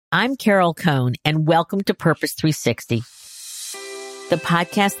I'm Carol Cohn, and welcome to Purpose 360, the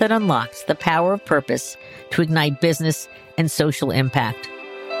podcast that unlocks the power of purpose to ignite business and social impact.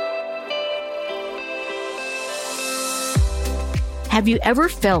 Have you ever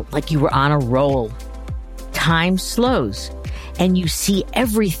felt like you were on a roll? Time slows, and you see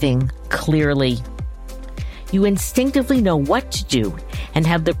everything clearly. You instinctively know what to do and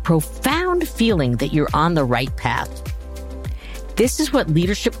have the profound feeling that you're on the right path. This is what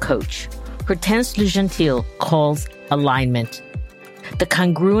leadership coach Hortense Lujantil calls alignment, the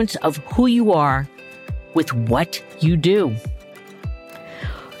congruence of who you are with what you do.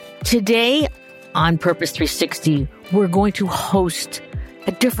 Today on Purpose 360, we're going to host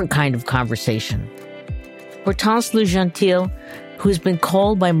a different kind of conversation. Hortense Lujantil, who has been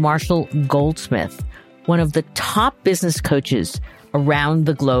called by Marshall Goldsmith one of the top business coaches around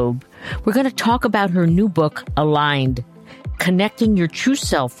the globe, we're going to talk about her new book, Aligned, Connecting Your True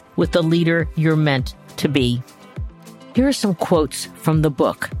Self with the Leader You're Meant to Be. Here are some quotes from the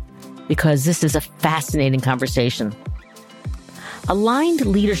book, because this is a fascinating conversation. Aligned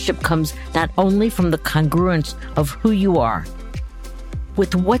leadership comes not only from the congruence of who you are,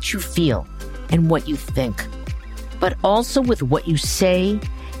 with what you feel and what you think, but also with what you say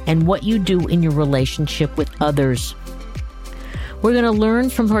and what you do in your relationship with others. We're going to learn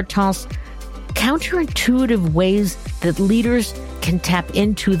from Hortense counterintuitive ways that leaders can tap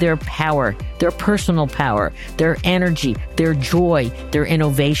into their power, their personal power, their energy, their joy, their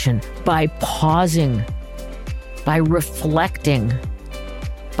innovation by pausing, by reflecting,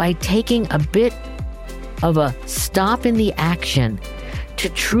 by taking a bit of a stop in the action to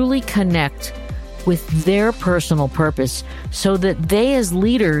truly connect with their personal purpose so that they as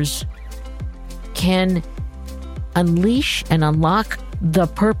leaders can unleash and unlock the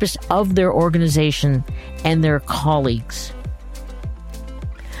purpose of their organization and their colleagues.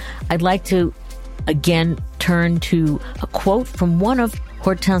 I'd like to again turn to a quote from one of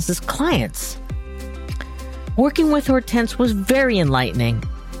Hortense's clients. Working with Hortense was very enlightening.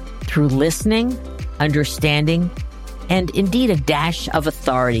 Through listening, understanding, and indeed a dash of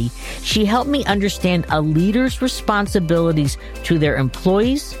authority, she helped me understand a leader's responsibilities to their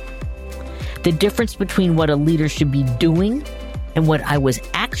employees, the difference between what a leader should be doing and what I was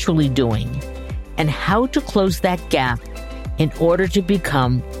actually doing, and how to close that gap in order to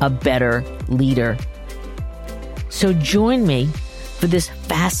become a better leader. So join me for this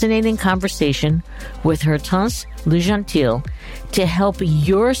fascinating conversation with Hortense Lujantil to help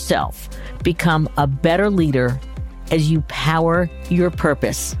yourself become a better leader as you power your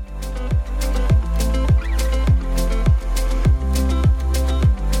purpose.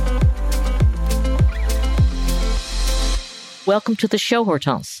 Welcome to the show,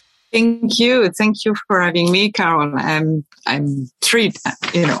 Hortense. Thank you. Thank you for having me, Carol. I'm thrilled.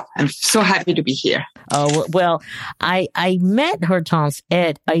 I'm so happy to be here. Oh, well, I met Hortense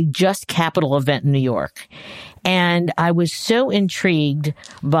at a Just Capital event in New York. And I was so intrigued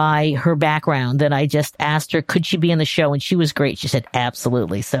by her background that I just asked her, could she be in the show? And she was great. She said,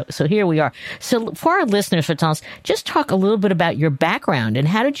 absolutely. So here we are. So for our listeners, Hortense, just talk a little bit about your background and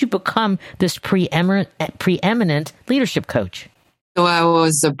how did you become this preeminent leadership coach? So I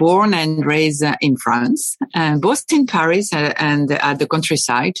was born and raised in France, both in Paris and at the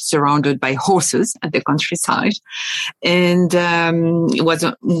countryside, surrounded by horses at the countryside. And it was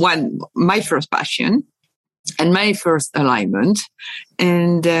my first passion and my first alignment.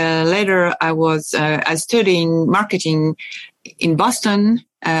 And later I studied marketing in Boston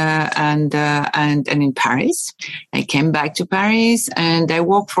and in Paris. I came back to Paris and I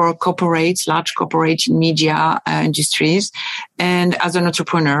worked for large corporate media industries and as an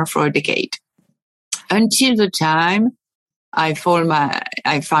entrepreneur for a decade. Until the time I found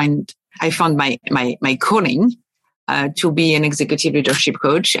my calling to be an executive leadership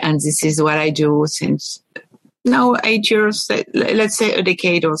coach. And this is what I do since now 8 years, let's say a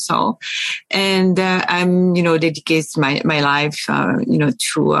decade or so. And, I'm, dedicate my life,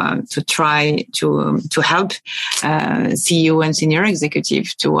 to try to help, CEO and senior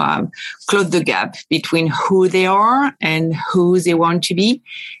executive to, close the gap between who they are and who they want to be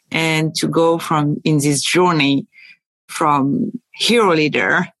and to go in this journey from hero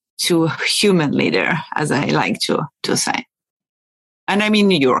leader to human leader, as I like to say. And I'm in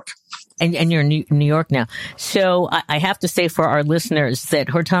New York. And you're in New York now. So I have to say for our listeners that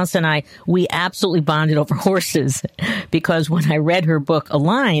Hortense and we absolutely bonded over horses because when I read her book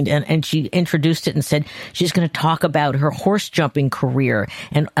Aligned and she introduced it and said she's going to talk about her horse jumping career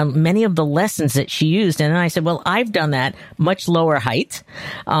and many of the lessons that she used. And then I said, well, I've done that much lower height.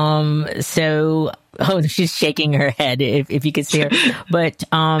 So Oh, she's shaking her head if you could see her. But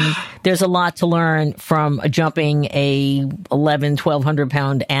there's a lot to learn from jumping a 1,200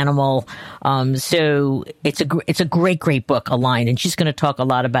 pound animal. So it's a great book, Aligned. And she's going to talk a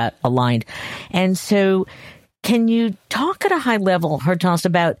lot about Aligned. And so can you talk at a high level, Hortense,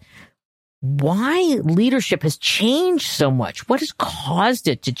 about why leadership has changed so much? What has caused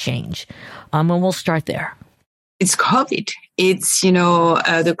it to change? And we'll start there. It's COVID. It's,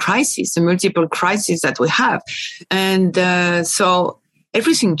 the crisis, the multiple crises that we have. And so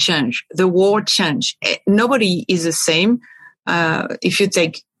everything changed. The world changed. Nobody is the same. If you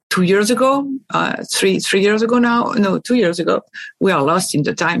take 2 years ago, 3 years ago now, no, 2 years ago, we are lost in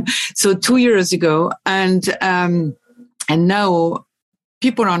the time. So 2 years ago, and now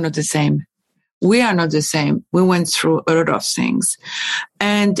people are not the same. We are not the same. We went through a lot of things,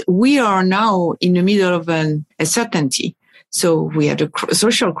 and we are now in the middle of an uncertainty. So we had a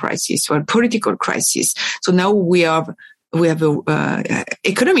social crisis or a political crisis. So now we have a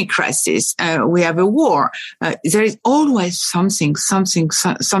economic crisis. We have a war. There is always something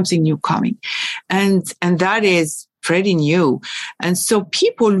new coming, and that is pretty new. And so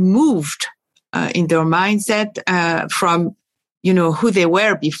people moved in their mindset from who they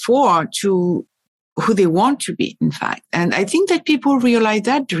were before to who they want to be, in fact. And I think that people realize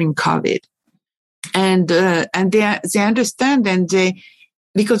that during COVID, and they understand, and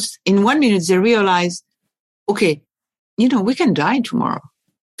because in 1 minute they realize, okay, we can die tomorrow.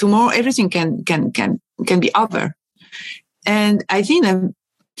 Tomorrow everything can be over. And I think that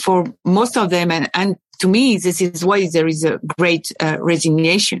for most of them, and to me, this is why there is a great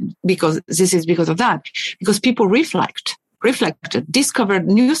resignation, because this is because of that, because people reflected, discovered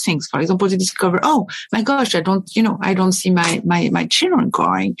new things. For example, they discover, oh my gosh, I don't see my children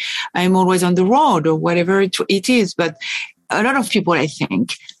growing. I'm always on the road or whatever it is. But a lot of people, I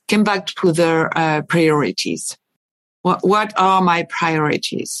think, came back to their priorities. What are my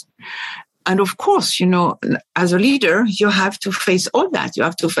priorities? And of course, as a leader, you have to face all that. You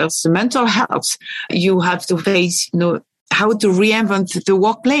have to face the mental health. You have to face, how to reinvent the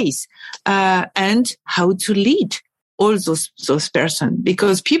workplace, and how to lead all those persons,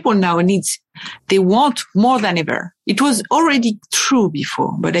 because people now they want more than ever. It was already true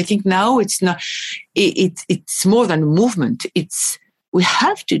before, but I think now it's not. It's more than a movement. We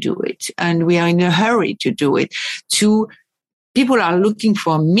have to do it, and we are in a hurry to do it. People are looking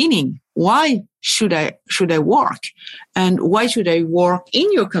for meaning. Why should I work, and why should I work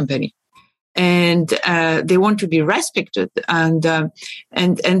in your company? And they want to be respected, and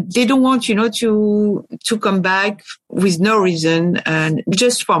they don't want to come back with no reason and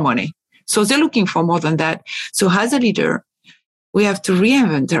just for money. So they're looking for more than that. So as a leader, we have to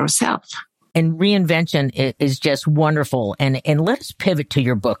reinvent ourselves. And reinvention is just wonderful. And let us pivot to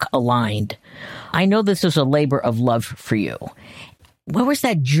your book, Aligned. I know this is a labor of love for you. Where was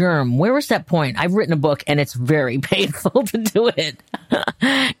that germ? Where was that point? I've written a book and it's very painful to do it.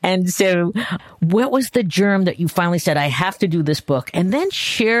 And so what was the germ that you finally said, I have to do this book? And then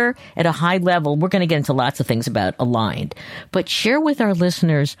share at a high level. We're going to get into lots of things about Aligned, but share with our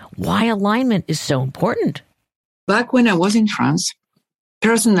listeners why alignment is so important. Back when I was in France,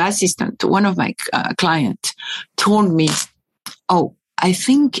 personal assistant to one of my clients told me, oh, I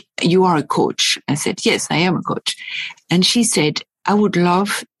think you are a coach. I said, yes, I am a coach. And she said, I would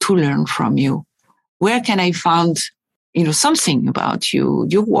love to learn from you. Where can I find, something about you,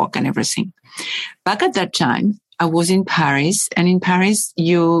 your work and everything? Back at that time, I was in Paris, and in Paris,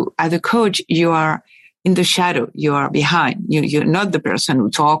 you, as a coach, you are in the shadow. You are behind. You're not the person who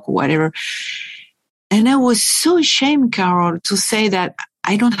talk or whatever. And I was so ashamed, Carol, to say that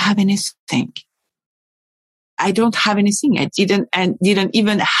I don't have anything. I don't have anything. I didn't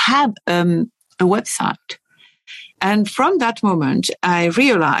even have a website. And from that moment, I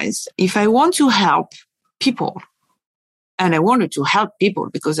realized if I want to help people, and I wanted to help people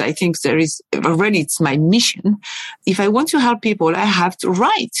because I think it's my mission. If I want to help people, I have to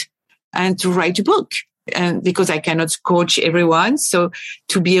write a book. And because I cannot coach everyone, so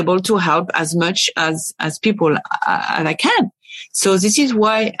to be able to help as much as people as I can. So this is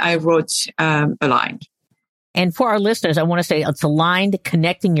why I wrote Aligned. And for our listeners, I want to say it's Aligned,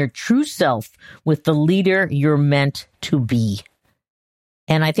 connecting your true self with the leader you're meant to be.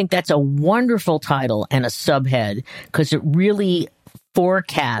 And I think that's a wonderful title and a subhead, because it really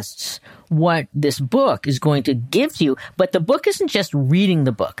forecasts what this book is going to give to you. But the book isn't just reading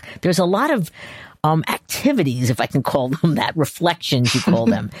the book. There's a lot of activities, if I can call them that, reflections, you call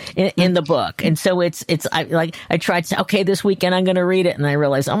them, in the book. And so I tried to say, okay, this weekend I'm going to read it. And I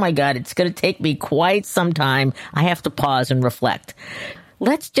realized, oh my God, it's going to take me quite some time. I have to pause and reflect.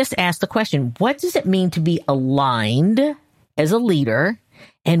 let's just ask the question, what does it mean to be aligned as a leader,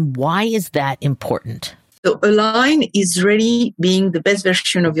 and why is that important? So align is really being the best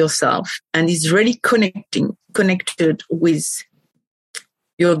version of yourself and is really connected with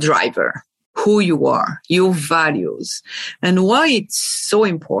your driver, who you are, your values. And why it's so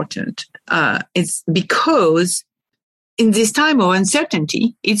important, it's because in this time of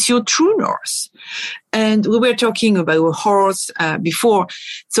uncertainty, it's your true north. And we were talking about a horse before.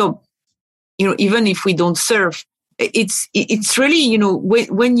 So, even if we don't surf, it's really,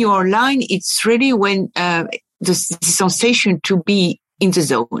 when you're aligned, it's really when the sensation to be in the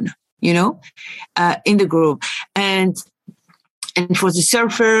zone, in the groove. And for the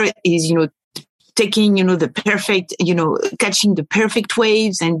surfer is, taking, the perfect, catching the perfect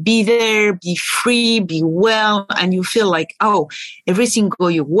waves and be there, be free, be well. And you feel like, oh, everything go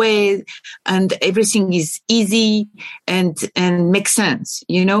your way and everything is easy and makes sense,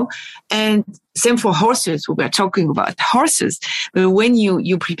 and same for horses. We were talking about horses. When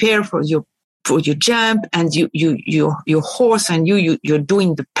you prepare for your jump and your horse and you're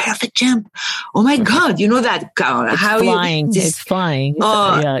doing the perfect jump. Oh my God. That it's how flying. It's flying.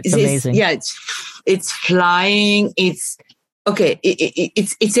 Yeah, it's amazing. It's flying. It's okay.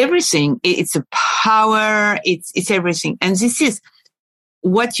 It's everything. It's a power. It's everything. And this is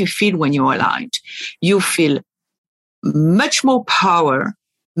what you feel when you're aligned. You feel much more power,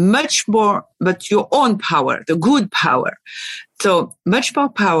 much more, but your own power, the good power. So much more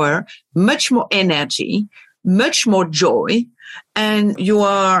power, much more energy, much more joy. And you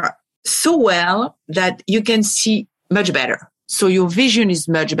are so well that you can see much better. So your vision is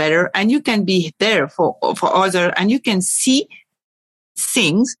much better and you can be there for others and you can see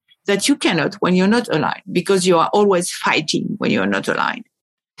things that you cannot when you're not aligned because you are always fighting when you're not aligned.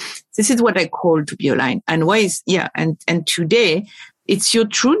 This is what I call to be aligned. And why is, and today it's your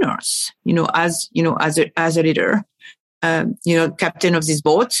true north, as a leader, captain of this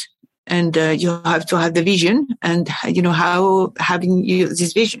boat. And you have to have the vision and, how having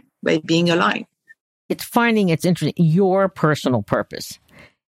this vision by being aligned. It's interesting, your personal purpose,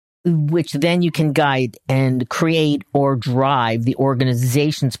 which then you can guide and create or drive the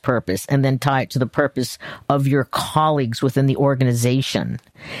organization's purpose and then tie it to the purpose of your colleagues within the organization.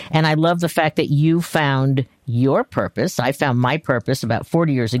 And I love the fact that you found your purpose. I found my purpose about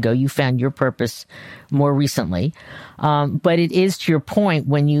 40 years ago. You found your purpose more recently. But it is, to your point,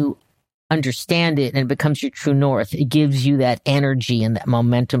 when you understand it and it becomes your true north, it gives you that energy and that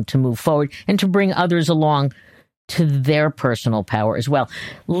momentum to move forward and to bring others along to their personal power as well.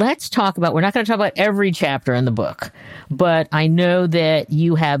 Let's talk about, we're not going to talk about every chapter in the book, but I know that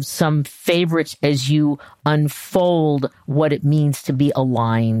you have some favorites as you unfold what it means to be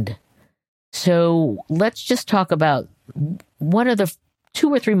aligned. So let's just talk about what are the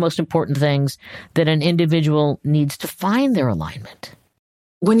 2 or 3 most important things that an individual needs to find their alignment.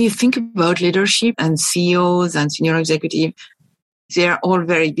 When you think about leadership and CEOs and senior executive, they are all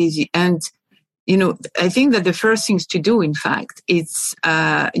very busy. And, I think that the first things to do, in fact, it's,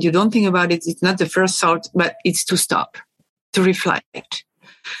 you don't think about it. It's not the first thought, but it's to stop, to reflect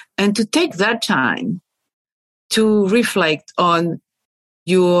and to take that time to reflect on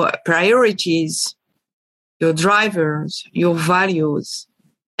your priorities, your drivers, your values,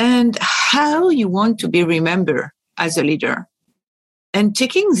 and how you want to be remembered as a leader. And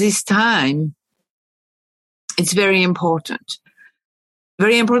taking this time, it's very important.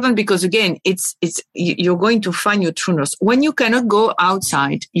 Very important because again, it's you're going to find your true north. When you cannot go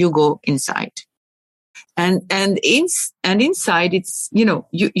outside, you go inside. And inside it's,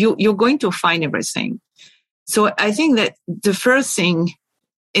 you're going to find everything. So I think that the first thing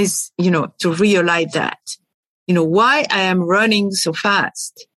is, to realize that, why I am running so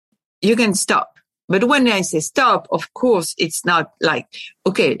fast. You can stop. But when I say stop, of course, it's not like,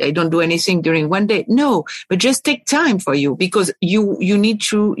 okay, I don't do anything during one day. No, but just take time for you because you need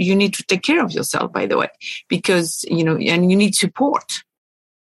to take care of yourself, by the way, because, and you need support,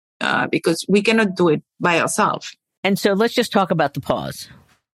 because we cannot do it by ourselves. And so let's just talk about the pause.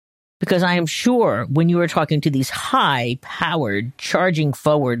 Because I am sure when you are talking to these high-powered, charging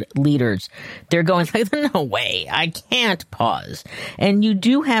forward leaders, they're going like, no way, I can't pause. And you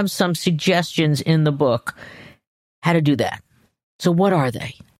do have some suggestions in the book how to do that. So what are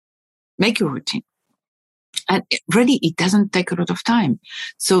they? Make a routine. And really, it doesn't take a lot of time.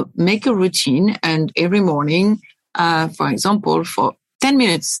 So make a routine and every morning, for example, for 10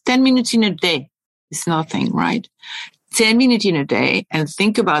 minutes in a day, it's nothing, right? 10 minutes in a day and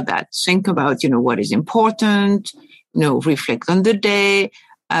think about that. Think about, what is important, reflect on the day,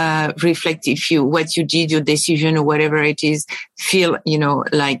 reflect if what you did, your decision or whatever it is, feel,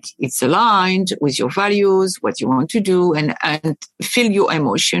 like it's aligned with your values, what you want to do, and feel your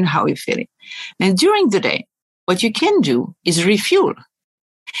emotion, how you're feeling. And during the day, what you can do is refuel.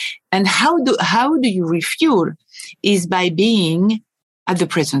 And how do you refuel is by being at the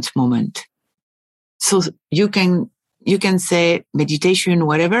present moment. So you can say meditation,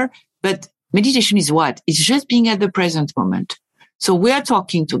 whatever, but meditation is what? It's just being at the present moment. So we are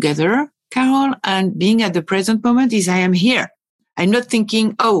talking together, Carol, and being at the present moment is I am here. I'm not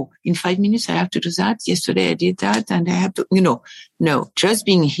thinking, in 5 minutes I have to do that. Yesterday I did that and I have to, no, just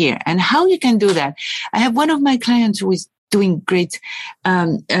being here. And how you can do that? I have one of my clients who is doing great,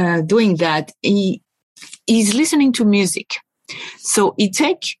 doing that. He's listening to music. So he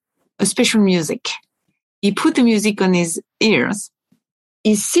take a special music. He put the music on his ears.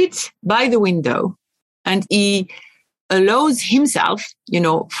 He sits by the window and he allows himself,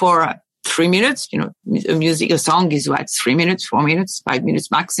 for 3 minutes, a song is 3 minutes, 4 minutes, 5 minutes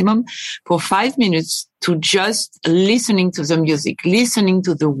maximum, for 5 minutes to just listening to the music, listening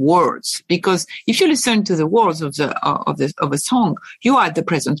to the words. Because if you listen to the words of a song, you are at the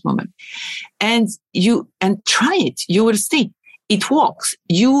present moment. And try it. You will see it works.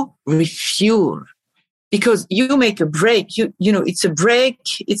 You refuel because you make a break. It's a break.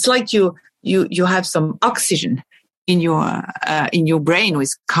 It's like you have some oxygen in your brain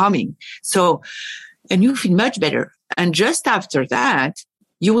was coming. So, and you feel much better. And just after that,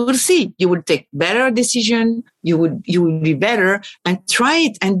 you will see, you will take better decision. You will be better, and try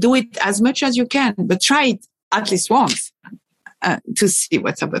it and do it as much as you can, but try it at least once to see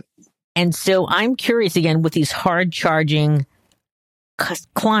what's up. And so I'm curious again with these hard charging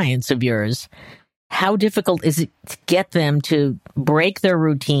clients of yours, how difficult is it to get them to break their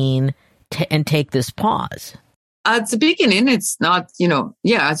routine and take this pause? At the beginning, it's not,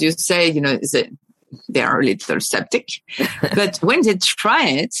 as you say, they are a little skeptic. But when they try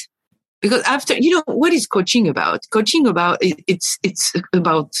it, because after, what is coaching about? Coaching it's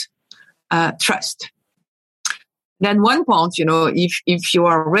about trust. Then one point, if you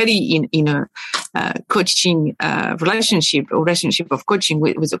are already in a coaching relationship of coaching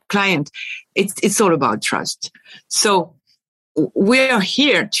with a client, it's all about trust. So we're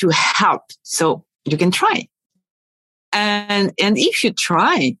here to help. So you can try. And if you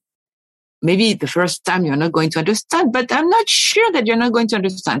try, maybe the first time you're not going to understand, but I'm not sure that you're not going to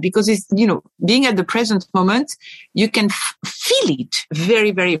understand because it's, being at the present moment, you can feel it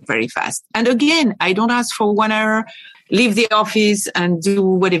very, very, very fast. And again, I don't ask for 1 hour, leave the office and do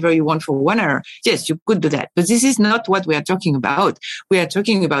whatever you want for 1 hour. Yes, you could do that, but this is not what we are talking about. We are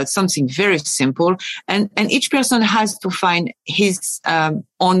talking about something very simple, and each person has to find his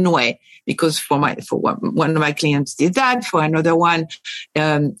own way. Because for one of my clients did that. For another one,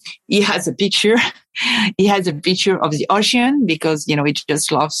 he has a picture. He has a picture of the ocean because, he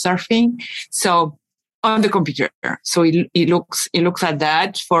just loves surfing. So on the computer. So he looks at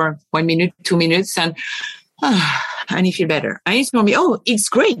that for 1 minute, 2 minutes and he feel better. And he told me, it's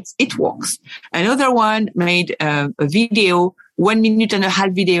great. It works. Another one made a video, 1.5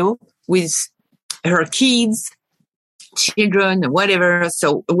 minute video with her kids, children, whatever.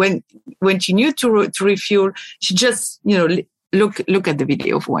 So when she knew to refuel, she just, look at the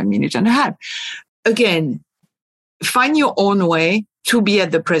video for 1.5 minutes. Again, find your own way to be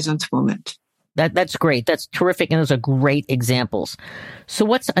at the present moment. That's great. That's terrific. And those are great examples. So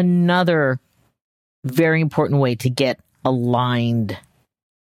what's another very important way to get aligned?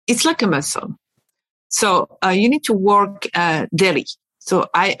 It's like a muscle. So you need to work daily. So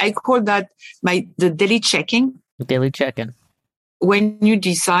I call that the daily checking. Daily check-in. When you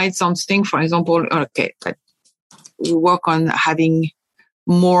decide something, for example, we work on having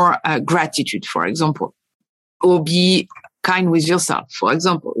more gratitude, for example, or be kind with yourself, for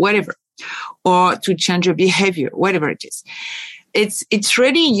example, whatever, or to change your behavior, whatever it is. It's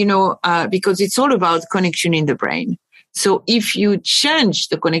really, because it's all about connection in the brain. So if you change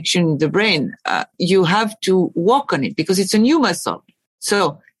the connection in the brain, you have to work on it because it's a new muscle.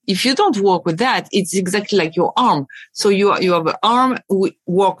 So if you don't work with that, it's exactly like your arm. So you have an arm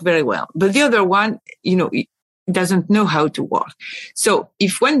work very well, but the other one, it doesn't know how to work. So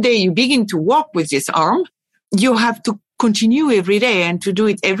if one day you begin to work with this arm, you have to continue every day and to do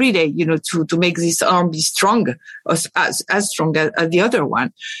it every day, to make this arm be strong, as strong as the other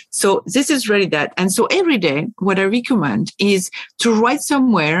one. So this is really that. And so every day, what I recommend is to write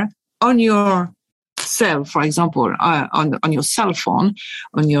somewhere on your cell, for example, on your cell phone,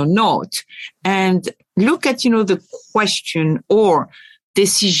 on your note, and look at, the question or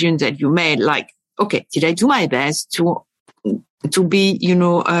decision that you made, like, okay, did I do my best to to be,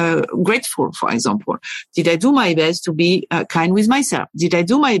 grateful, for example? Did I do my best to be kind with myself? Did I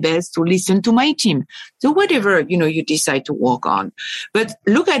do my best to listen to my team? So whatever, you decide to work on, but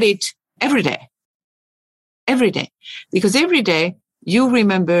look at it every day, because every day you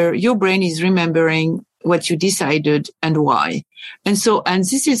remember, your brain is remembering what you decided and why. And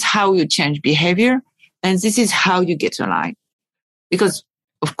this is how you change behavior. And this is how you get aligned. Because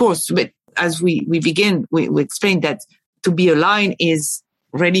of course, as we begin, we explained that to be aligned is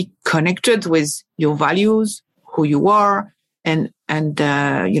really connected with your values, who you are, and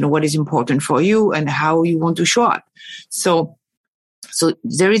what is important for you and how you want to show up. So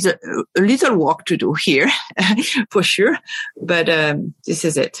there is a little work to do here for sure, but this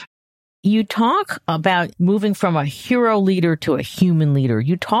is it. You talk about moving from a hero leader to a human leader.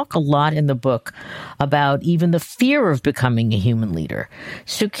 You talk a lot in the book about even the fear of becoming a human leader.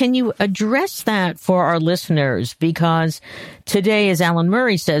 So can you address that for our listeners? Because today, as Alan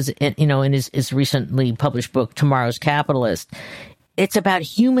Murray says, in his recently published book, Tomorrow's Capitalist, it's about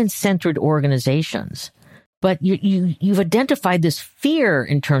human-centered organizations. But you've identified this fear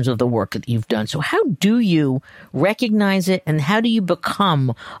in terms of the work that you've done. So how do you recognize it, and how do you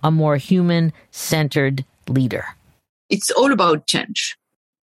become a more human-centered leader? It's all about change.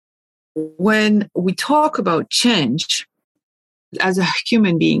 When we talk about change, as a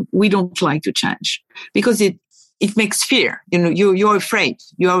human being, we don't like to change because it makes fear. You're afraid.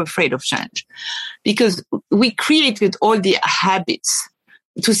 You are afraid of change because we created all the habits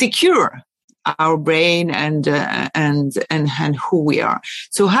to secure our brain and who we are.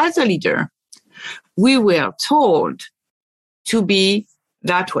 So as a leader, we were told to be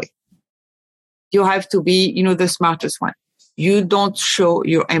that way. You have to be, the smartest one. You don't show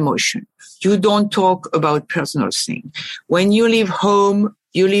your emotion. You don't talk about personal things. When you leave home,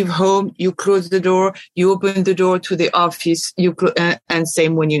 you close the door, you open the door to the office, and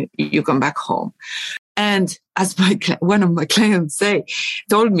same when you come back home. And as one of my clients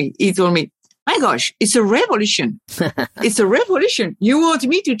told me, my gosh, it's a revolution. It's a revolution. You want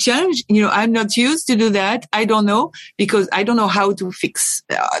me to change? I'm not used to do that. I don't know, because I don't know how to fix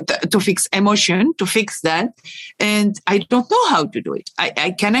emotion, to fix that. And I don't know how to do it.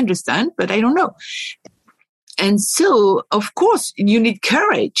 I can understand, but I don't know. And so, of course, you need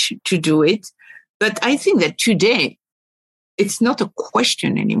courage to do it. But I think that today, it's not a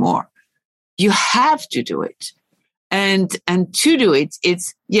question anymore. You have to do it. And to do it,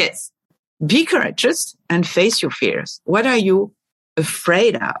 it's, yes, be courageous and face your fears. What are you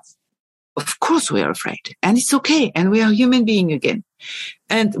afraid of? Of course we are afraid, and it's okay. And we are human beings again.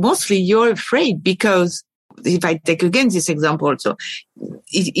 And mostly you're afraid because if I take again this example, so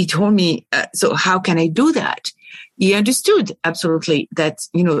he told me, so how can I do that? He understood absolutely that,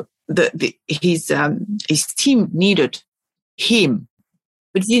 his team needed him,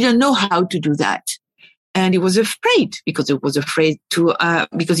 but he didn't know how to do that. And he was afraid because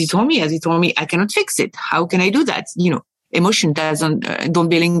because he told me, I cannot fix it. How can I do that? Emotion don't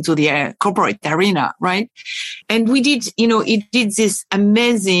belong to the corporate arena, right? And we did, he did this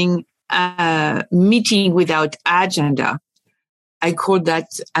amazing, meeting without agenda. I call that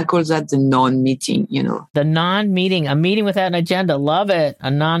the non-meeting, The non-meeting, a meeting without an agenda. Love it.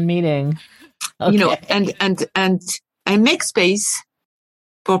 A non-meeting. Okay. And I make space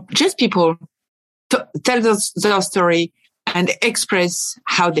for just people to tell their story and express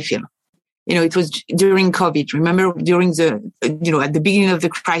how they feel. It was during COVID. Remember, during at the beginning of the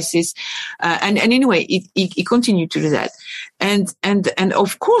crisis, and anyway, he continued to do that, and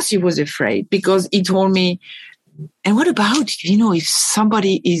of course he was afraid because he told me, and what about if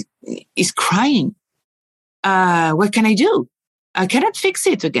somebody is crying, what can I do? I cannot fix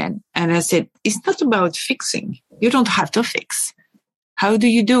it again. And I said, it's not about fixing. You don't have to fix. How do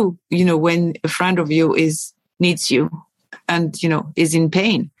you do, when a friend of you needs you and, is in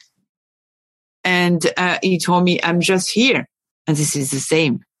pain? And he told me, I'm just here. And this is the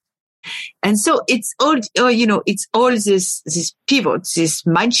same. And so it's all, it's all this pivot, this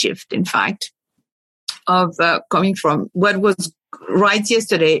mind shift, in fact, of coming from what was right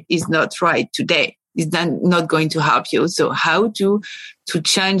yesterday is not right today. Is then not going to help you. So how to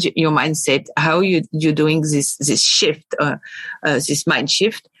change your mindset? How you're doing this shift, this mind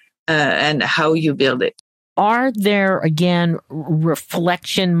shift, and how you build it? Are there, again,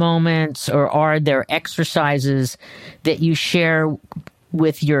 reflection moments, or are there exercises that you share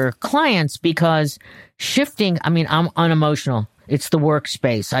with your clients? Because shifting, I'm unemotional. It's the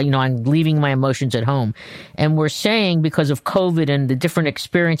workspace. I'm leaving my emotions at home. And we're saying because of COVID and the different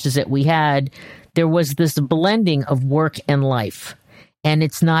experiences that we had, there was this blending of work and life, and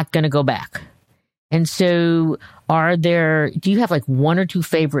it's not going to go back. And so do you have like one or two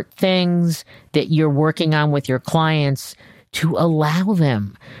favorite things that you're working on with your clients to allow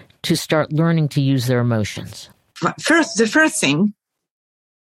them to start learning to use their emotions? The first thing,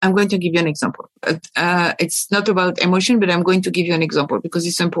 I'm going to give you an example. It's not about emotion, but I'm going to give you an example because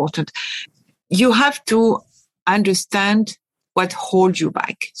it's important. You have to understand what holds you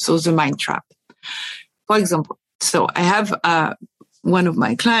back. So the mind trap. For example, so I have one of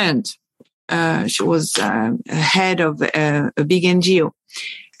my clients. She was head of a big NGO.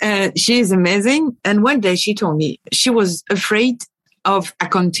 She is amazing. And one day she told me she was afraid of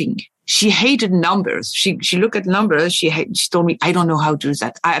accounting. She hated numbers. She looked at numbers. She told me, I don't know how to do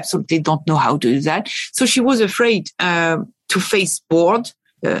that. I absolutely don't know how to do that. So she was afraid to face board.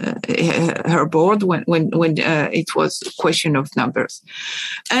 Her board when it was a question of numbers.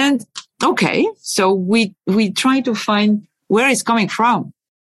 And okay, so we try to find where it's coming from.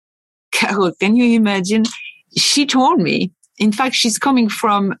 Carol, can you imagine? She told me, in fact, she's coming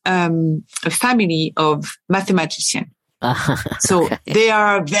from a family of mathematicians. So they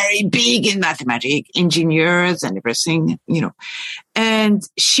are very big in mathematics, engineers and everything, and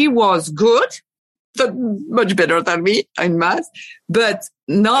she was good, not much better than me in math, but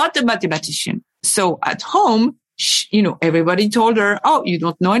not a mathematician. So at home, everybody told her, oh, you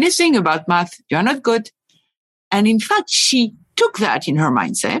don't know anything about math. You're not good. And in fact, she took that in her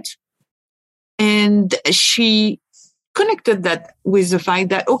mindset and she connected that with the fact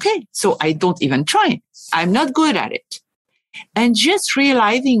that, okay, so I don't even try. I'm not good at it. And just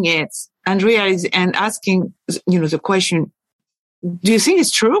realizing it and asking, the question, do you think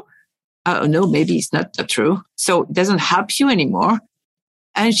it's true? No, maybe it's not true. So it doesn't help you anymore.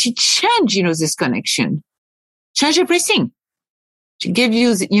 And she changed, this connection, change everything. She gave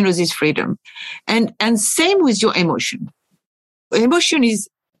you, this freedom. And same with your emotion. Emotion is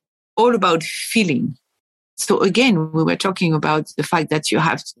all about feeling. So again, we were talking about the fact that you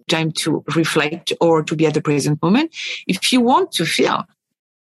have time to reflect or to be at the present moment. If you want to feel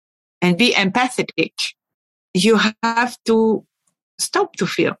and be empathetic, you have to stop to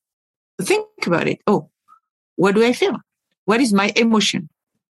feel. Think about it. Oh, what do I feel? What is my emotion?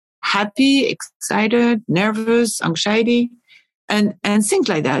 Happy, excited, nervous, anxiety, and things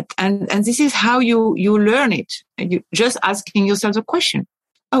like that. And this is how you learn it. And you just asking yourself the question.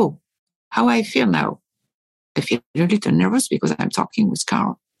 Oh, how I feel now? I feel a little nervous because I'm talking with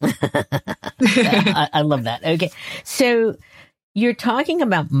Carol. I love that. Okay. So you're talking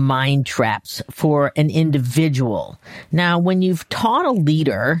about mind traps for an individual. Now, when you've taught a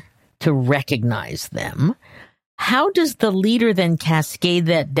leader to recognize them, how does the leader then cascade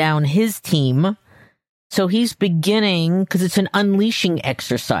that down his team? So he's beginning, because it's an unleashing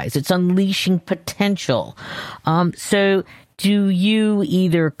exercise. It's unleashing potential. So do you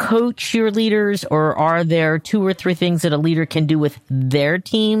either coach your leaders, or are there 2 or 3 things that a leader can do with their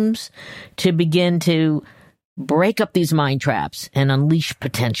teams to begin to break up these mind traps and unleash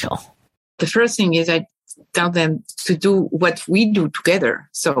potential? The first thing is I tell them to do what we do together.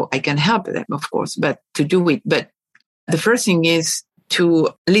 So I can help them, of course, but to do it. But the first thing is to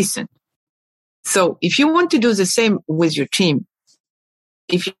listen. So if you want to do the same with your team,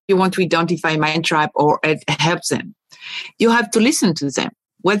 if you want to identify mind trap or help them, you have to listen to them,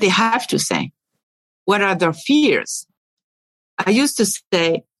 what they have to say. What are their fears? I used to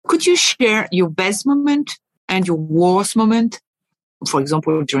say, could you share your best moment and your worst moment? For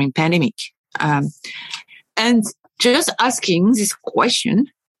example, during pandemic. And just asking this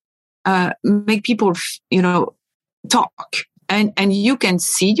question, make people, talk. And you can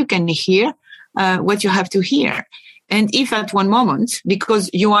see, you can hear what you have to hear. And if at one moment,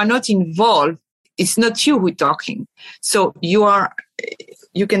 because you are not involved, it's not you who is talking. So you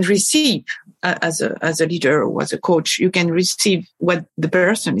can receive as a leader or as a coach, you can receive what the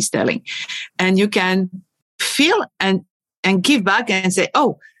person is telling, and you can feel and give back and say,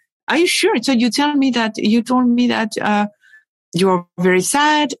 "Oh, are you sure?" So you told me that you're very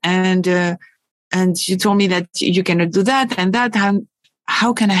sad, and you told me that you cannot do that and that.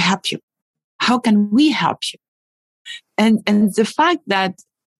 How can I help you? How can we help you? And the fact that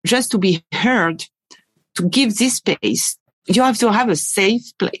just to be heard, to give this space, you have to have a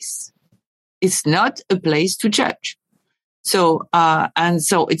safe place. It's not a place to judge. So, and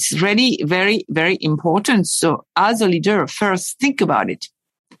so it's really very, very important. So as a leader, first think about it.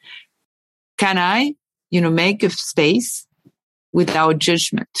 Can I, make a space without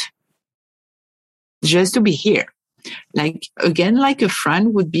judgment? Just to be here. Like a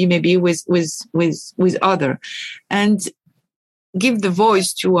friend would be maybe with other, and give the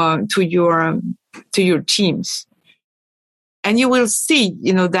voice to your teams. And you will see,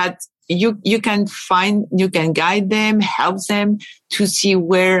 that you can guide them, help them to see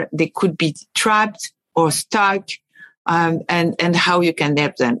where they could be trapped or stuck, and how you can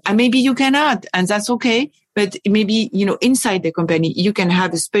help them. And maybe you cannot, and that's okay. But maybe, inside the company, you can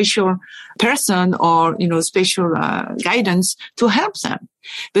have a special person or, special guidance to help them.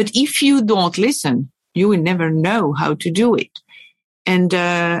 But if you don't listen, you will never know how to do it. And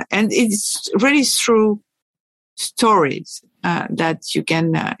it's really through stories, that you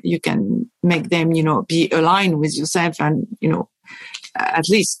can make them, be aligned with yourself and, at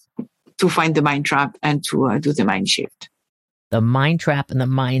least to find the mind trap and to do the mind shift. The mind trap and the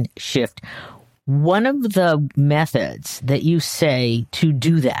mind shift. One of the methods that you say to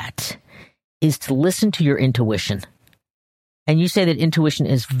do that is to listen to your intuition. And you say that intuition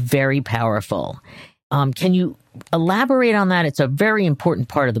is very powerful. Can you elaborate on that? It's a very important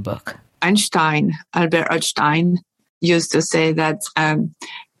part of the book. Albert Einstein, used to say that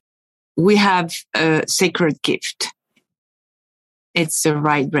we have a sacred gift. It's the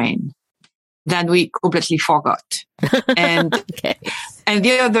right brain that we completely forgot. And, okay. And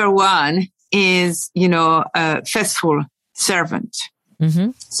the other one is, a faithful servant.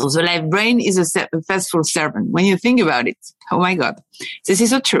 Mm-hmm. So the left brain is a faithful servant. When you think about it, oh my God, this is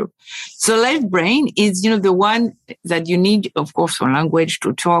so true. So left brain is, the one that you need, of course, for language,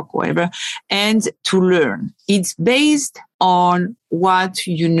 to talk, whatever, and to learn. It's based on what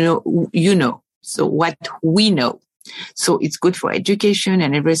you know. So what we know. So it's good for education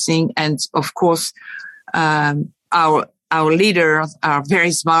and everything. And of course, our leaders are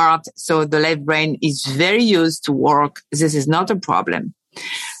very smart, so the left brain is very used to work. This is not a problem.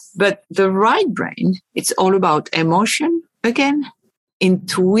 But the right brain, it's all about emotion, again,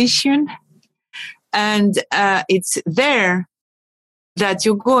 intuition, and it's there that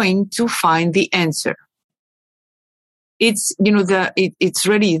you're going to find the answer. It's, it's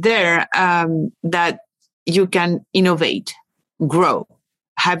really there that you can innovate, grow,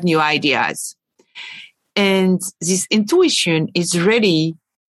 have new ideas. And this intuition is really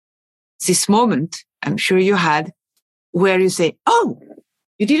this moment, I'm sure you had, where you say, oh,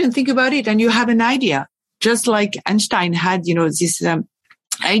 you didn't think about it and you have an idea. Just like Einstein had, this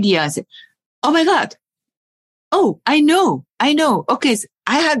idea. Oh my God. Oh, I know. Okay. So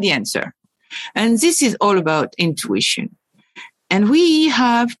I have the answer. And this is all about intuition. And we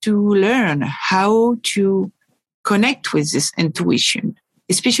have to learn how to connect with this intuition,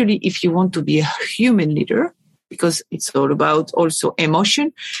 especially if you want to be a human leader, because it's all about also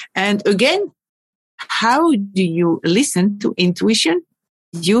emotion. And again, how do you listen to intuition?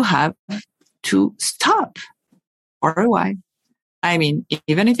 You have to stop for a while. I mean,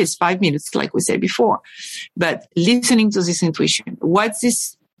 even if it's 5 minutes, like we said before, but listening to this intuition, what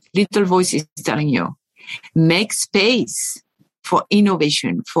this little voice is telling you, make space for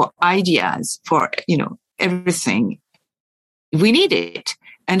innovation, for ideas, for, everything. We need it.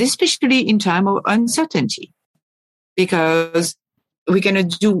 And especially in time of uncertainty, because we're going to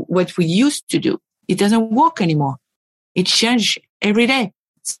do what we used to do. It doesn't work anymore. It changes every day.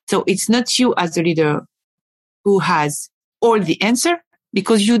 So it's not you as a leader who has all the answer,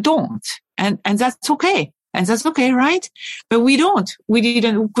 because you don't. And that's okay. And that's okay, right? But we don't. We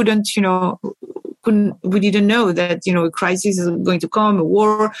didn't know that, a crisis is going to come, a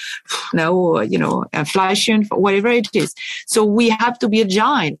war, inflation, whatever it is. So we have to be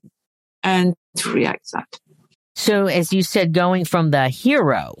agile and to react to that. So as you said, going from the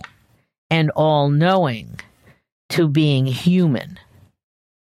hero and all-knowing to being human.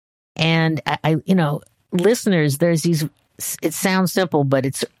 And I listeners, there's these, it sounds simple, but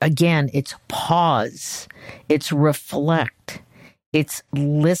it's pause, it's reflect, it's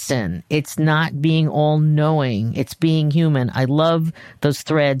listen, it's not being all-knowing, it's being human. I love those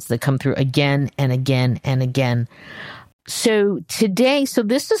threads that come through again and again and again. So today,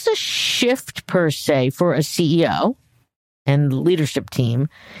 this is a shift per se for a CEO and leadership team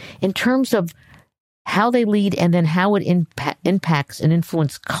in terms of how they lead and then how it impacts and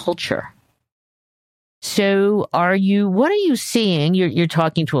influences culture. So what are you seeing? You're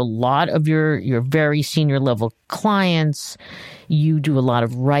talking to a lot of your very senior level clients. You do a lot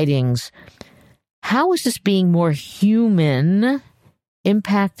of writings. How is this being more human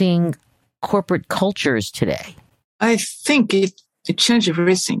impacting corporate cultures today? I think it changed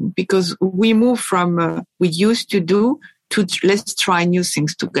everything, because we move from we used to do to let's try new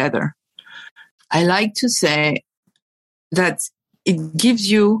things together. I like to say that it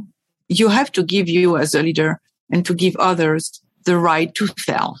gives you have to give you as a leader and to give others the right to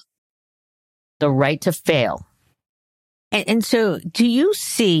fail. The right to fail. And so do you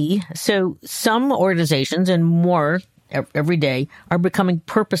see, some organizations and more every day are becoming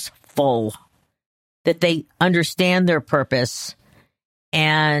purposeful, that they understand their purpose.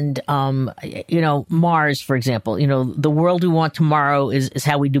 And, Mars, for example, the world we want tomorrow is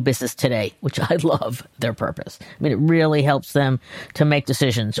how we do business today, which I love their purpose. I mean, it really helps them to make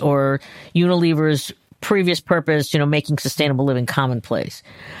decisions. Or Unilever's previous purpose, making sustainable living commonplace.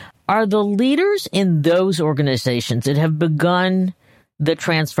 Are the leaders in those organizations that have begun the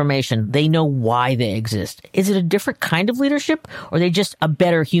transformation, they know why they exist? Is it a different kind of leadership, or are they just a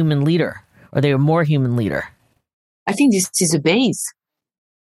better human leader? Or are they a more human leader? I think this is a base.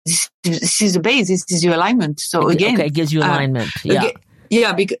 This is the base. This is your alignment. So again, it gives you alignment.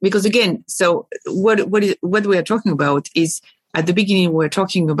 Because again, so what we are talking about is at the beginning we're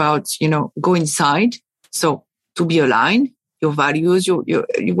talking about go inside. So to be aligned, your values, your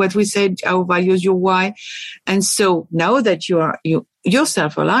what we said, our values, your why, and so now that you are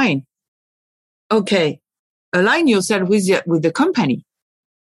yourself aligned, okay, align yourself with the company.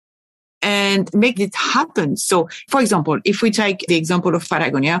 And make it happen. So, for example, if we take the example of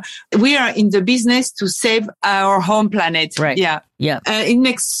Patagonia, we are in the business to save our home planet. Right. Yeah. It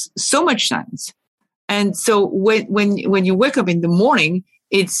makes so much sense. And so when you wake up in the morning,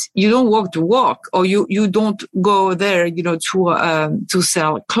 you don't walk to work, or you don't go there, to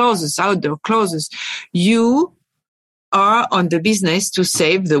sell clothes, outdoor clothes. You are on the business to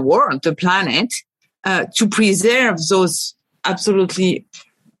save the world, the planet, to preserve those absolutely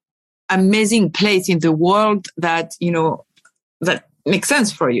amazing place in the world that that makes sense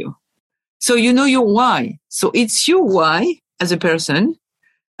for you. So your why. So it's your why as a person,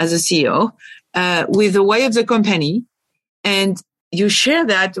 as a CEO, with the why of the company, and you share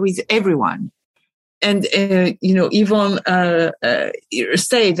that with everyone. And even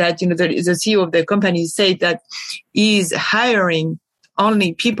say that the CEO of the company say that he's hiring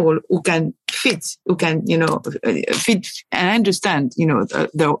only people who can fit, fit and understand,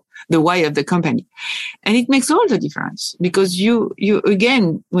 the why of the company. And it makes all the difference, because you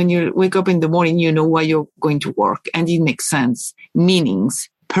again, when you wake up in the morning, you know why you're going to work, and it makes sense, meanings,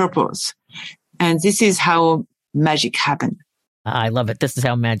 purpose. And this is how magic happens. I love it. This is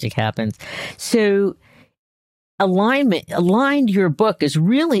how magic happens. So aligned your book is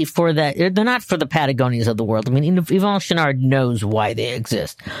really for that. They're not for the Patagonias of the world. I mean, Yvon Chouinard knows why they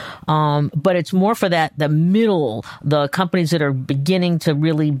exist. But it's more for the middle, the companies that are beginning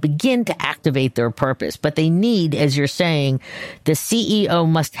to activate their purpose. But they need, as you're saying, the CEO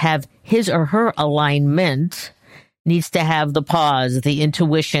must have his or her alignment, needs to have the pause, the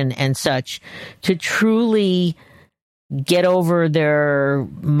intuition and such to truly get over their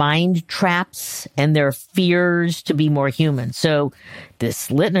mind traps and their fears to be more human. So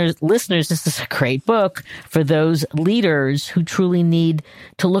listeners, this is a great book for those leaders who truly need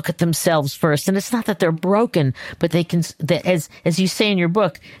to look at themselves first. And it's not that they're broken, but they can, as you say in your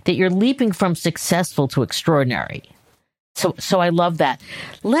book, that you're leaping from successful to extraordinary. So I love that.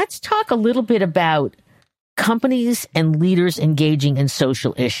 Let's talk a little bit about companies and leaders engaging in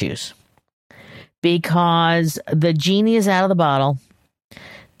social issues. Because the genie is out of the bottle,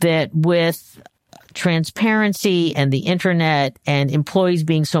 that with transparency and the internet and employees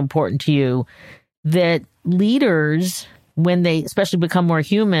being so important to you, that leaders, when they especially become more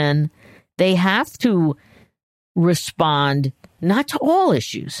human, they have to respond not to all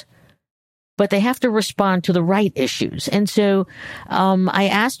issues, but they have to respond to the right issues. And so I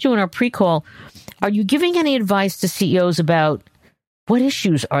asked you in our pre-call, are you giving any advice to CEOs about what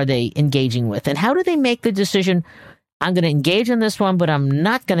issues are they engaging with? And how do they make the decision, I'm going to engage in this one, but I'm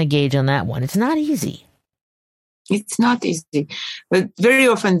not going to engage on that one? It's not easy. It's not easy. But very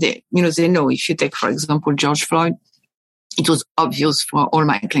often they know, if you take, for example, George Floyd, it was obvious for all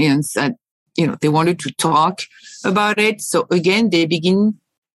my clients that, they wanted to talk about it. So again, they begin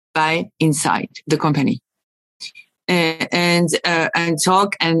by inside the company and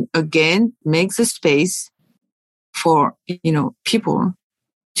talk, and again, make the space for, people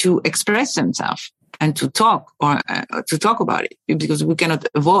to express themselves and to talk about it, because we cannot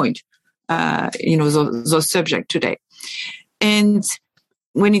avoid, those subjects today. And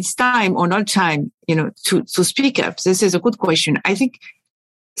when it's time or not time, to speak up, this is a good question. I think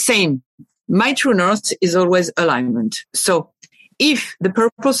same. My true north is always alignment. So if the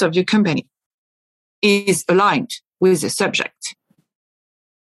purpose of your company is aligned with the subject,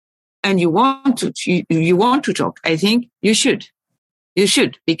 and you want to talk, I think you should,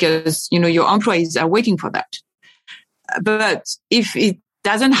 because, your employees are waiting for that. But if it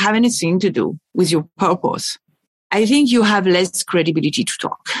doesn't have anything to do with your purpose, I think you have less credibility to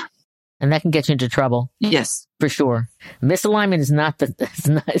talk. And that can get you into trouble. Yes. For sure. Misalignment is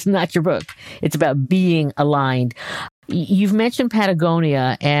not your book. It's about being aligned. You've mentioned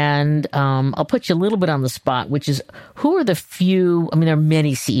Patagonia, and I'll put you a little bit on the spot, which is, who are the few? I mean, there are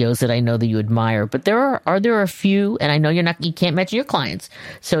many CEOs that I know that you admire, but are there a few? And I know you can't mention your clients,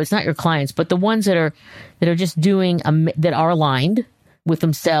 so it's not your clients, but the ones that are just doing that are aligned with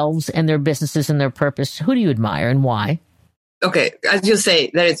themselves and their businesses and their purpose. Who do you admire and why? Okay, as you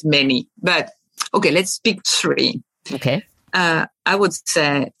say, there is many, but okay, let's pick three. Okay, I would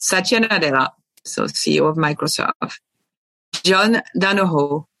say Satya Nadella, so CEO of Microsoft, John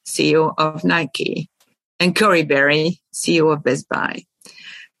Donahoe, CEO of Nike, and Corey Berry, CEO of Best Buy.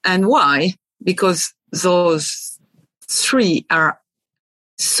 And why? Because those three are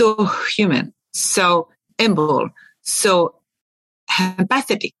so human, so humble, so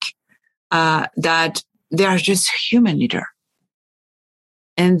empathetic, that they are just human leader.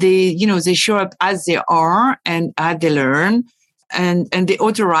 And they show up as they are and as they learn, and they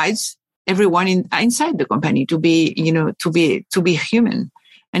authorize everyone inside the company to be human,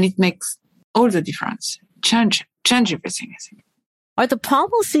 and it makes all the difference. Change everything, I think. Are the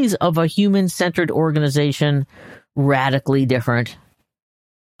policies of a human-centered organization radically different?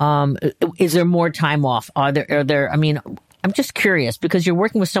 Is there more time off? Are there? I mean, I'm just curious because you're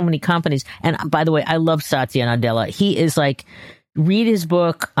working with so many companies. And by the way, I love Satya Nadella. He is like, read his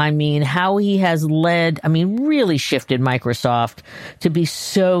book. I mean, how he has really shifted Microsoft to be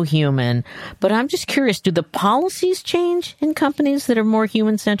so human. But I'm just curious, do the policies change in companies that are more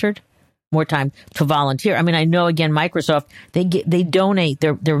human-centered? More time to volunteer. I mean, I know, again, Microsoft, they donate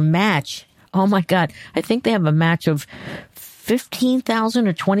their match. Oh my God. I think they have a match of $15,000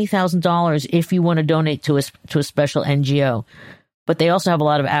 or $20,000 if you want to donate to a special NGO. But they also have a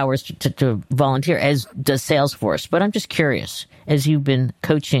lot of hours to volunteer, as does Salesforce. But I'm just curious, as you've been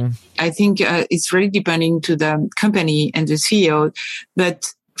coaching. I think it's really depending to the company and the CEO.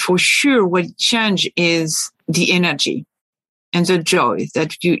 But for sure, what change is the energy and the joy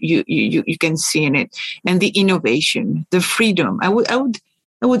that you can see in it, and the innovation, the freedom. I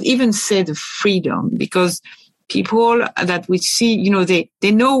would even say the freedom, because people that we see,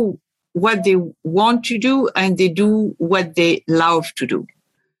 they know what they want to do, and they do what they love to do.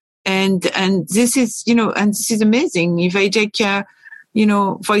 And this is, and this is amazing. If I take,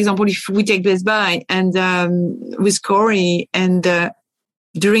 for example, if we take Best Buy and, with Corey, and,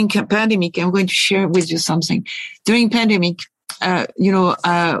 during pandemic, I'm going to share with you something. During pandemic, we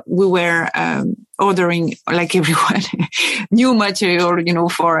were, ordering, like everyone, new material,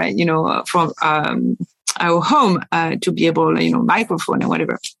 from, our home, to be able, microphone and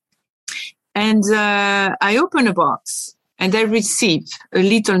whatever. And I opened a box, and I received a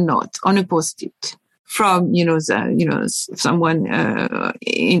little note on a Post-it from someone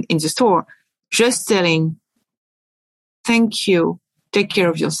in the store, just telling, "Thank you. Take care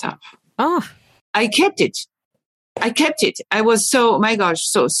of yourself." Oh, I kept it. I was so, my gosh,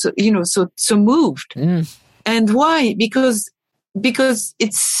 so moved. Mm. And why? Because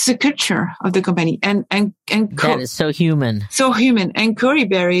it's the culture of the company, and that is so human. So human. And Corey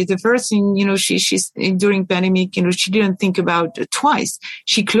Berry, the first thing, she's during pandemic, she didn't think about it twice.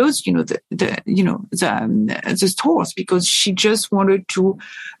 She closed, the stores, because she just wanted to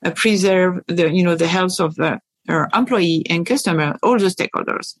preserve the health of her employee and customer, all the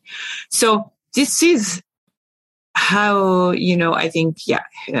stakeholders. So this is how, I think,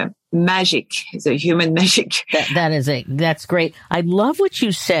 magic is a human magic. That's great. I love what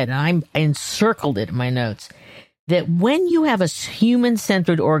you said. I encircled it in my notes, that when you have a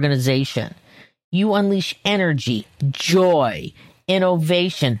human-centered organization, you unleash energy, joy,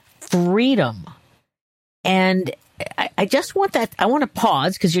 innovation, freedom. And I just want that. I want to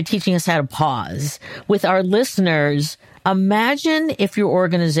pause, because you're teaching us how to pause with our listeners. Imagine if your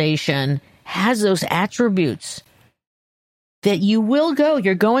organization has those attributes, that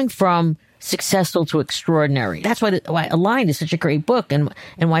you're going from successful to extraordinary. That's why Aligned is such a great book, and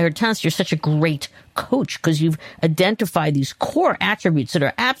why Hortense, you're such a great coach, because you've identified these core attributes that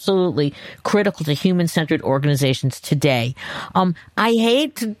are absolutely critical to human-centered organizations today. I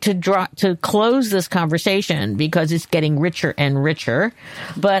hate to close this conversation, because it's getting richer and richer,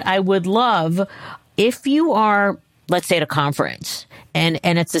 but I would love, if you are, let's say, at a conference, and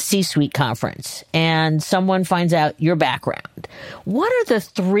it's a C-suite conference, and someone finds out your background, what are the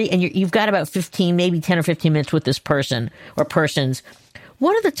three, and you've got about 15, maybe 10 or 15 minutes with this person or persons,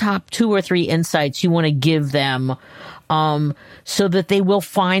 what are the top 2 or 3 insights you want to give them, so that they will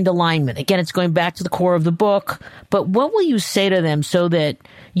find alignment? Again, it's going back to the core of the book, but what will you say to them so that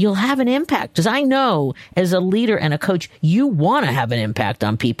you'll have an impact? Because I know, as a leader and a coach, you want to have an impact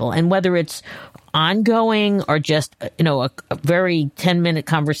on people, and whether it's ongoing or just, a very 10-minute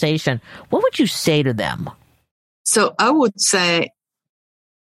conversation, what would you say to them? So I would say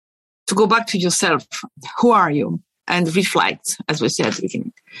to go back to yourself. Who are you? And reflect, as we said at the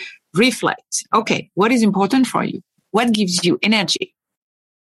beginning. Reflect. Okay, what is important for you? What gives you energy?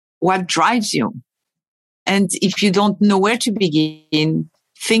 What drives you? And if you don't know where to begin,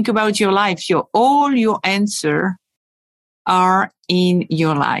 think about your life. All your answers are in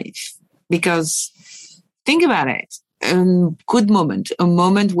your life. Because think about it. A good moment, a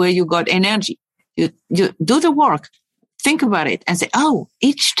moment where you got energy. You do the work. Think about it and say, oh,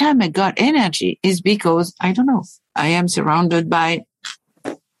 each time I got energy is because, I don't know, I am surrounded by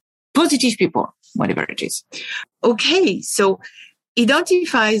positive people, whatever it is. Okay, so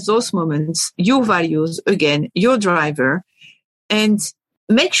identify those moments, your values, again, your driver, and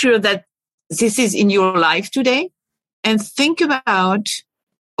make sure that this is in your life today, and think about,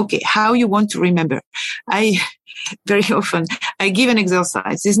 okay, how you want to remember. Very often, I give an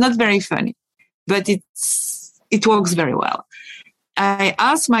exercise. It's not very funny, but it works very well. I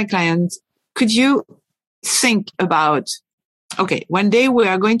ask my clients, could you think about, okay, one day we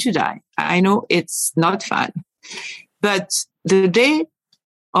are going to die. I know it's not fun, but the day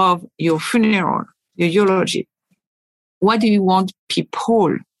of your funeral, your eulogy, what do you want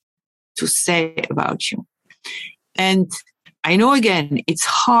people to say about you? And I know, again, it's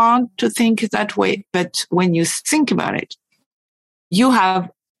hard to think that way, but when you think about it, you have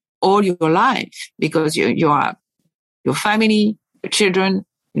all your life, because you have your family, your children,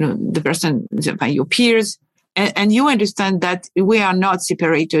 the person, your peers, and you understand that we are not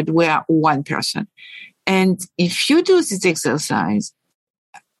separated. We are one person. And if you do this exercise,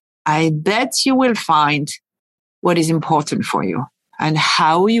 I bet you will find what is important for you and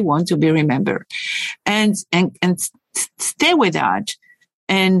how you want to be remembered, and stay with that.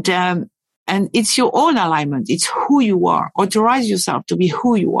 And it's your own alignment. It's who you are. Authorize yourself to be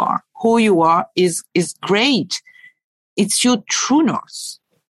who you are. Who you are is great. It's your true north.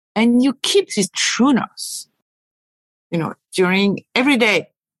 And you keep this true north, during every day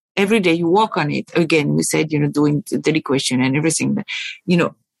you walk on it. Again, we said, doing the daily question and everything,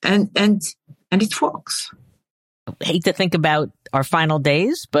 and it works. I hate to think about our final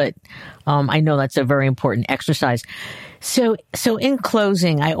days, but I know that's a very important exercise. So in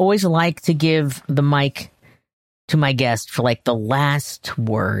closing, I always like to give the mic to my guest for the last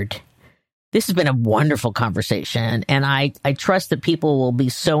word. This has been a wonderful conversation, and I trust that people will be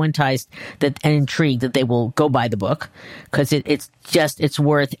so enticed and intrigued that they will go buy the book, because it's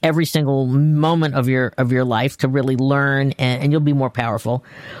worth every single moment of your life to really learn, and you'll be more powerful.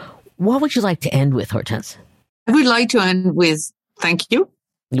 What would you like to end with, Hortense? I would like to end with thank you.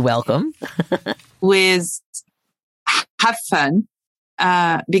 You're welcome. With have fun,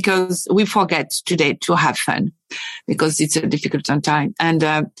 because we forget today to have fun, because it's a difficult time.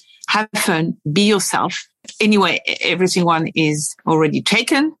 And have fun, be yourself. Anyway, everyone is already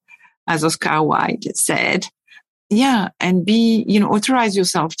taken, as Oscar Wilde said. Yeah, and authorize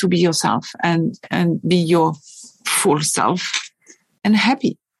yourself to be yourself and be your full self and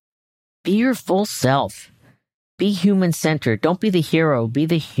happy. Be your full self. Be human-centered. Don't be the hero. Be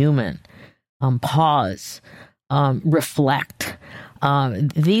the human. Pause. Reflect.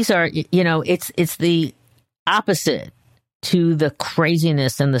 These are, it's the opposite to the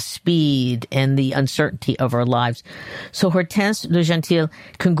craziness and the speed and the uncertainty of our lives. So Hortense Le Gentil,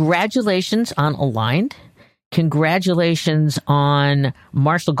 congratulations on Aligned. Congratulations on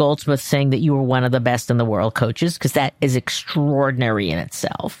Marshall Goldsmith saying that you were one of the best in the world coaches, because that is extraordinary in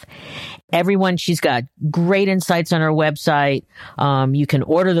itself. Everyone, she's got great insights on her website. You can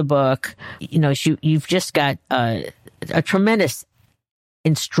order the book. You've just got a tremendous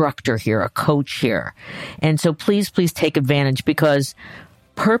instructor here, a coach here. And so please take advantage, because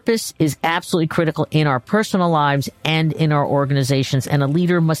purpose is absolutely critical in our personal lives and in our organizations. And a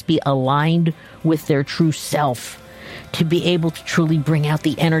leader must be aligned with their true self to be able to truly bring out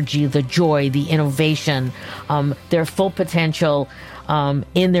the energy, the joy, the innovation, their full potential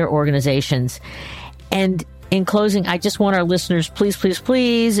in their organizations. And in closing, I just want our listeners, please,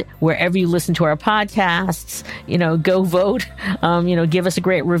 wherever you listen to our podcasts, go vote, give us a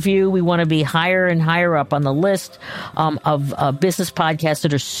great review. We want to be higher and higher up on the list of business podcasts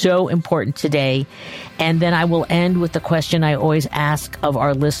that are so important today. And then I will end with the question I always ask of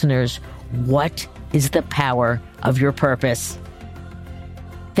our listeners: what is the power of your purpose?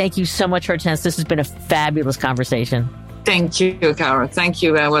 Thank you so much, Hortense. This has been a fabulous conversation. Thank you, Carol. Thank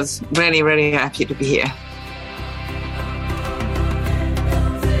you. I was really, really happy to be here.